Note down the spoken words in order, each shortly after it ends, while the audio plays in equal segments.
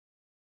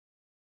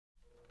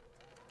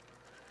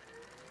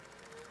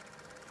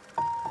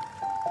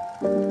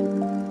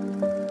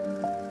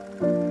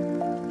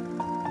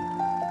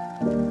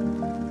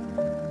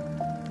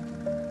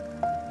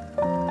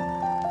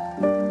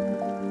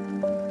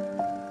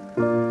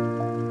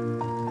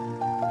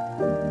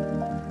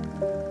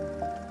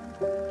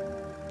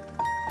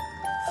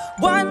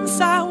Once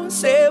I was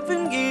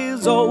 7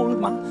 years old,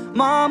 my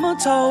mama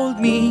told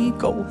me,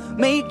 go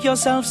make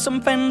yourself some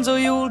friends or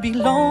you'll be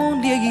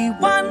lonely.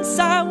 Once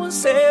I was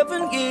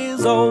 7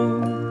 years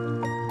old.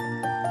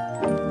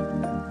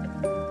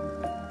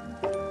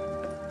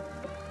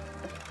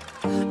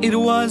 It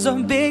was a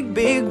big,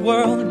 big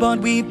world, but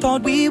we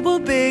thought we were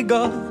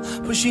bigger,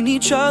 pushing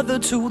each other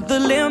to the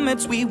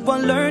limits. We were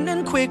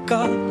learning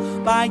quicker.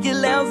 By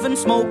 11,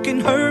 smoking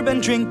herb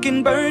and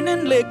drinking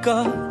burning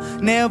liquor.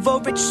 Never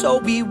rich, so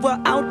we were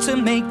out to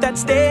make that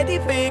steady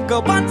figure.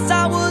 Once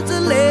I was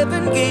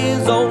 11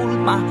 years old,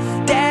 my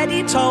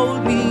daddy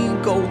told me,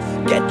 go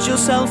get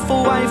yourself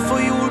a wife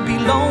or you'll be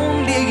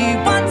lonely.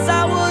 Once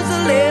I was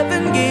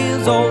 11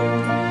 years old.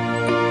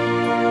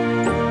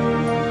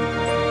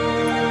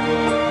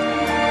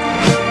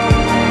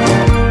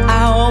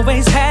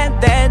 Always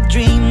had that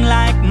dream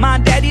like my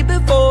daddy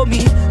before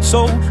me.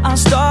 So I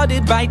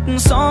started writing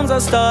songs, I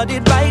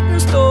started writing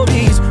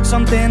stories.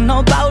 Something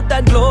about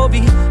that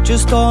glory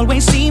just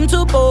always seemed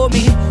to bore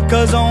me,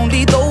 cause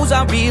only those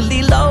I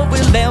really love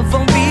will ever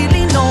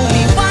really know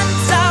me.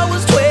 Once I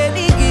was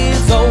 20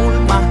 years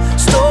old, my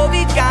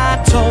story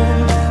got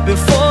told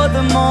before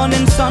the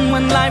morning sun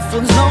when life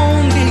was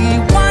lonely.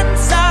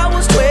 Once I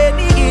was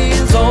 20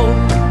 years old.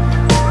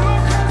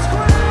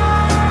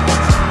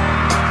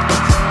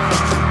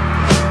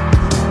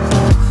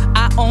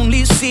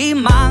 Only see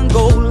my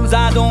goals,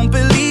 I don't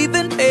believe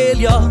in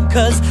failure,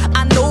 cause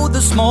I know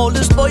the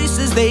smallest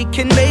voices, they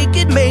can make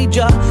it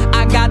major.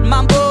 I got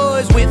my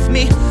boys with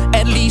me,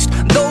 at least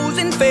those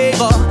in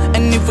favor.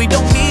 And if we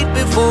don't meet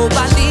before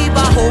I leave,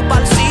 I hope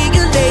I'll see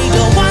you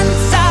later.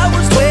 Once I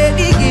was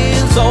 20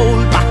 years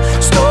old, my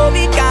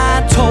story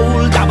got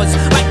told. I was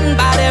writing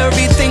about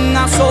everything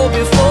I saw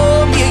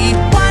before me.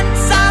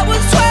 Once I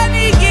was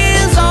 20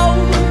 years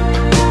old.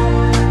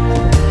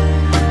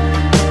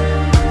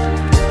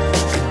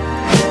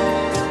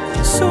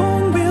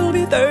 Soon we'll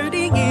be 30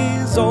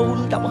 years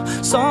old. Our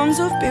songs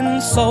have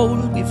been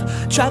sold. We've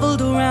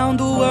traveled around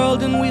the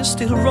world and we're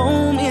still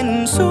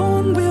roaming.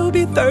 Soon we'll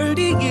be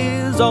 30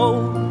 years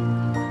old.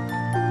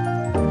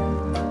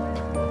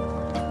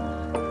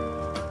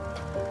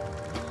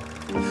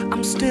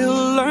 I'm still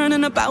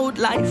learning about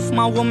life.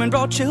 My woman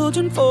brought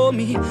children for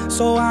me,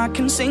 so I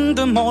can sing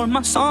them all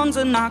my songs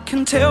and I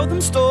can tell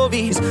them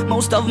stories.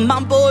 Most of my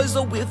boys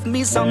are with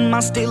me, some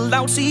are still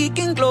out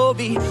seeking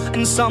glory,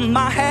 and some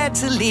I had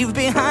to leave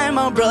behind.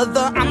 My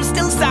brother, I'm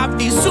still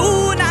sorry.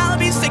 Soon I'll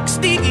be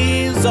 60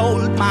 years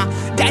old. My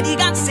daddy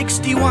got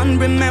 61.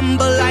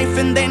 Remember life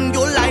and then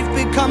your life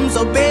becomes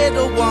a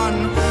better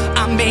one.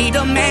 I made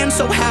a man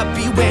so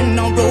happy when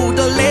I wrote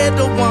a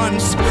letter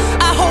once.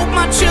 I hope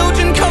my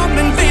children come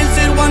and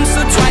visit once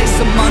or twice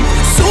a month.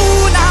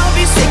 Soon I'll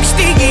be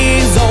 60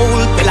 years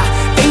old. Will I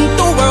think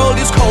the world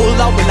is cold,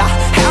 or will I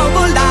have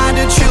a lot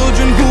of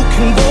children who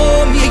can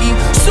bore me?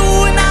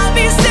 Soon I'll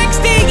be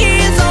 60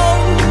 years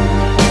old.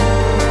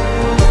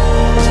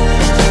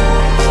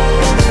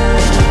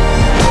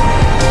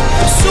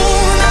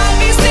 Soon I'll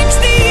be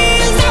 60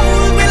 years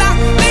old. Will I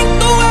think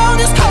the world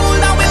is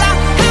cold, or will I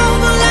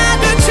have a lot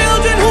of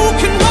children who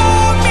can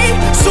bore me?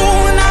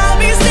 Soon I'll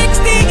be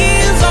 60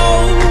 years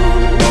old.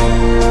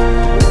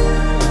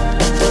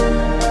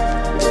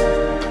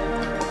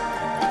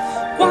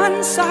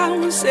 Once I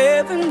was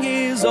 7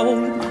 years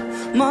old, my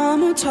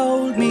mama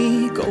told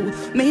me, go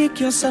make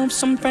yourself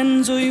some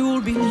friends or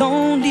you'll be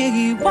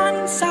lonely.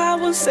 Once I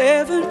was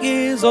 7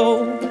 years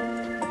old.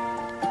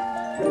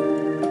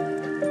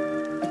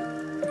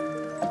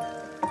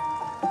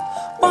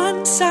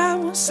 Once I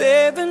was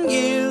 7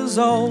 years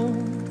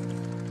old.